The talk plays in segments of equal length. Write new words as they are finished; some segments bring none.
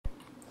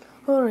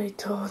Alright,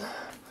 Toad.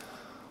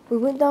 We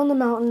went down the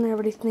mountain and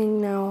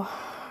everything now.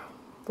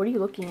 What are you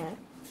looking at?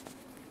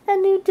 A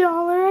new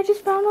dollar I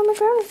just found on the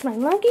ground. It's my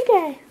lucky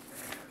day.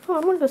 Oh,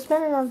 I'm gonna go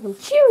spend it on some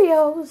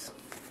Cheerios.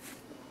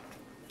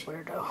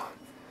 Weirdo.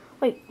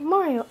 Wait,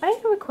 Mario, I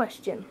have a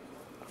question.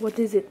 What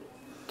is it?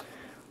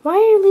 Why are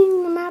you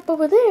leaving the map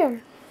over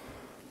there?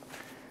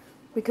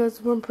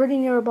 Because we're pretty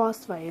near a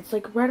boss fight. It's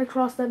like right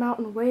across that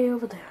mountain way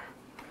over there.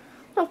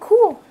 Oh,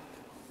 cool.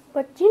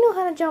 But do you know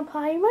how to jump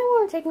high? You might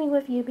want to take me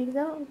with you because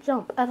I don't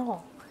jump at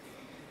all.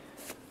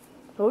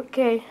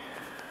 Okay.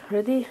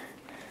 Ready?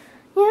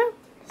 Yeah.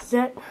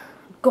 Set.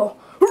 Go.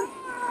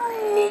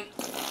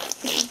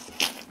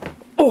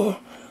 Oh.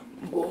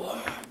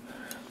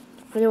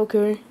 Are you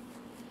okay?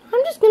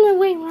 I'm just gonna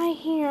wait right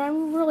here.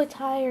 I'm really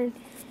tired.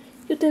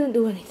 You didn't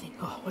do anything.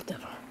 Oh,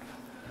 whatever.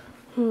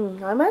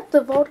 I'm at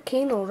the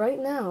volcano right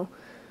now.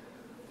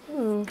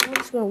 I'm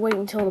just gonna wait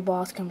until the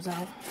boss comes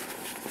out.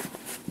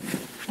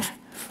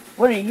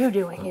 What are you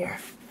doing here?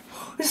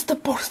 It's the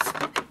boss.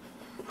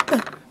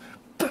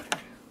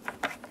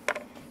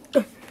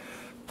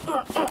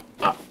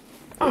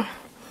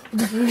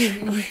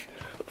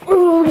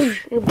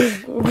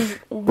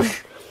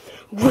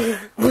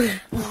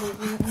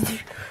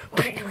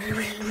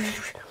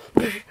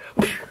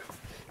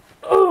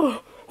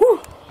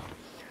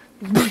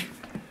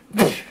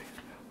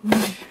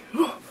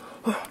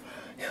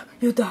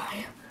 You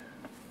die.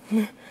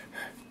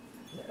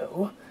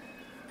 No.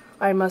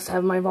 I must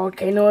have my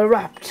volcano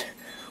erupt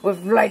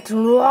with light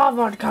and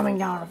lava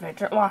coming out of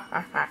it.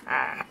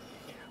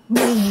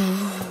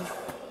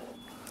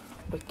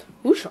 Wait,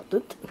 who shot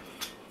it?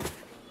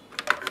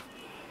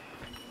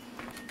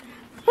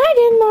 I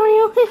did,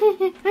 Mario.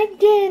 I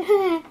did.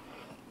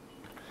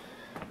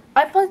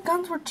 I thought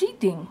guns were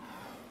cheating.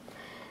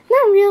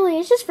 Not really.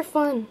 It's just for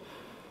fun.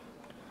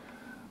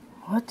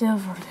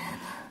 Whatever then.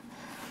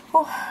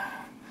 Oh,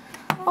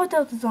 what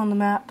else is on the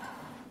map?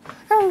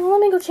 Oh, let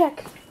me go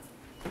check.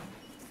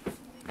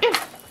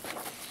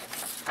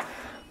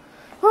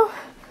 Well,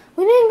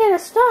 we didn't get a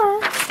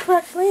star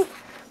correctly.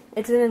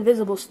 It's an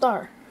invisible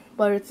star,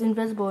 but it's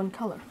invisible in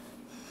color.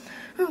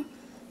 Oh,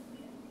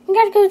 we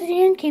gotta go to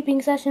the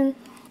innkeeping session.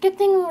 Good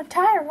thing we were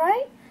tired,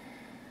 right?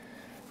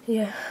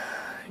 Yeah,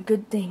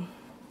 good thing.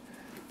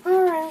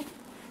 Alright,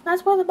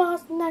 that's where the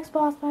next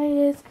boss fight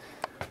is.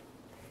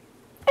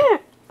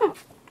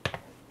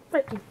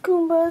 Freaking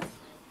Goombas.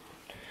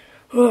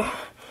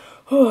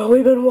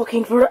 We've been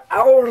walking for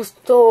hours,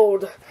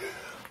 Toad.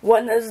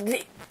 When is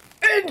the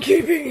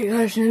innkeeping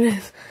session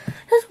is?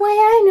 This way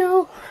I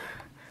know.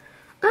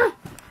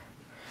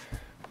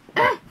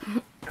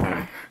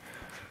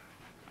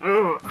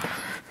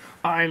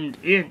 I'm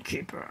the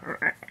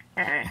innkeeper.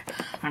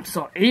 I'm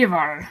so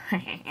evil.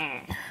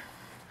 Is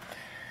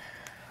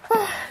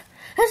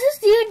this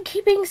the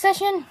innkeeping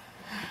session?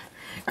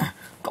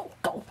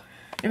 Go.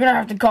 You're gonna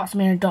have to cost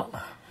me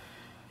 $1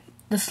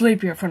 to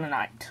sleep here for the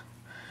night.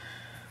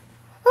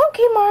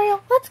 Okay,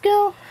 Mario, let's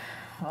go.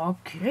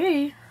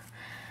 Okay.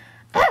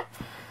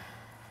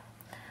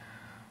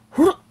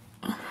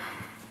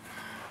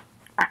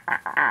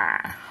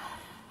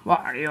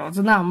 Mario's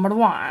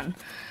 #1.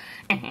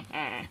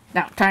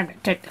 Now time to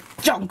take the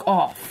junk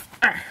off.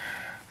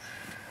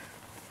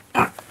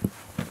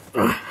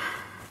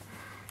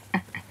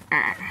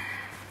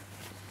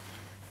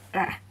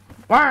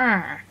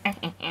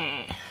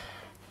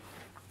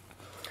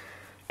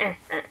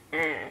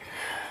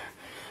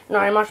 Now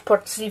I must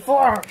put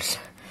C4s.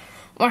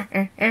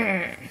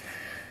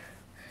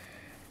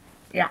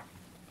 Yeah.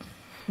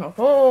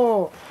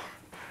 Oh.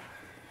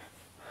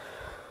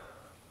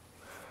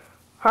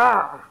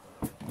 Ha.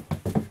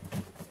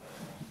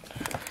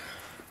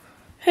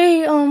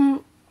 Hey,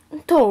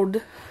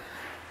 Toad.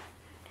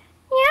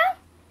 Yeah?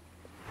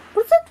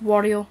 What's that,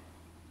 Wario?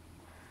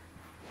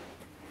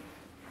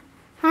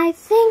 I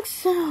think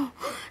so.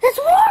 It's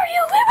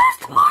Wario! We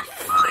missed one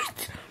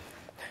fight!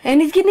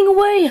 And he's getting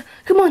away!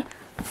 Come on,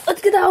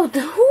 let's get out!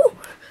 Woo.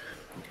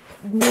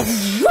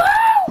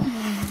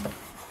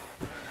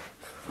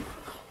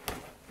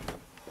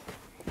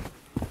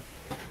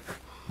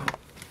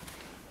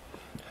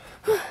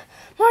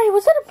 Mario,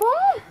 was that a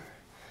bomb?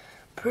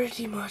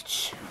 Pretty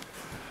much.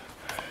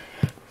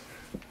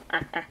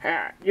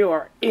 You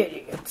are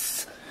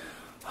idiots.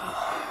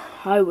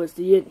 I was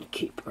the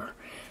innkeeper.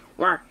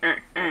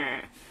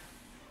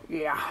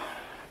 Yeah.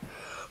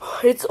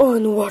 It's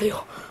on,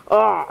 Wario.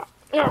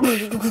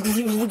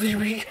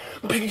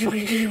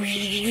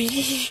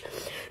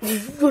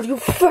 You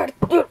fat.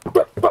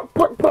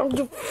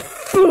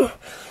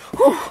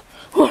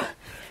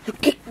 You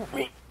kicked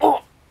me.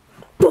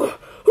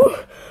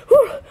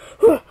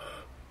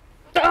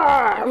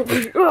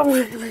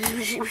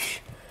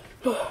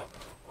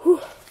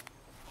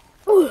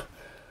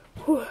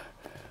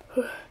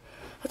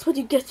 That's what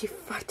you get, you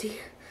fatty.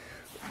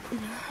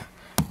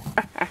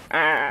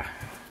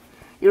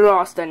 You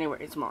lost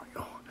anyways,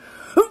 Mario.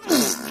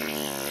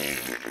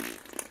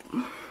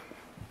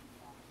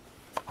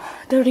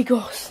 There he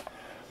goes.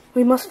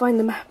 We must find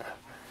the map.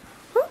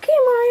 Okay,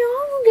 Mario,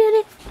 I'll get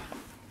it.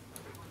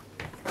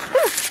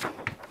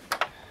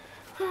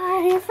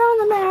 we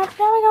found the map.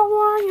 Now we got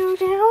Wario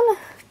down.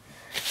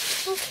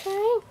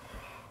 Okay.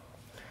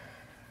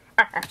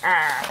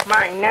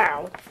 Mine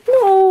now.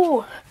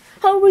 No!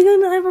 How are we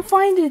gonna ever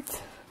find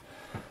it?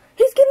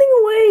 He's getting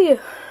away!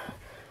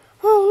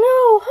 Oh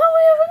no! How are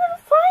we ever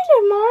gonna find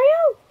it,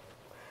 Mario?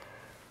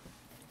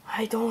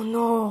 I don't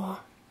know.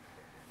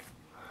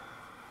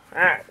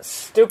 That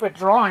stupid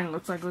drawing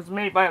looks like it was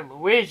made by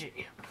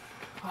Luigi.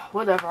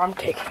 Whatever, I'm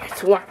taking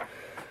it. What?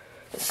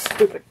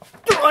 Stupid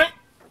drawing.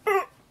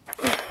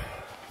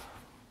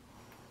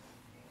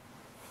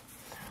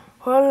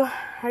 Well,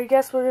 I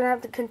guess we're gonna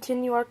have to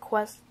continue our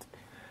quest.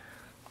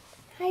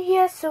 I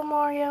guess so,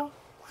 Mario.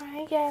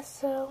 I guess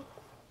so.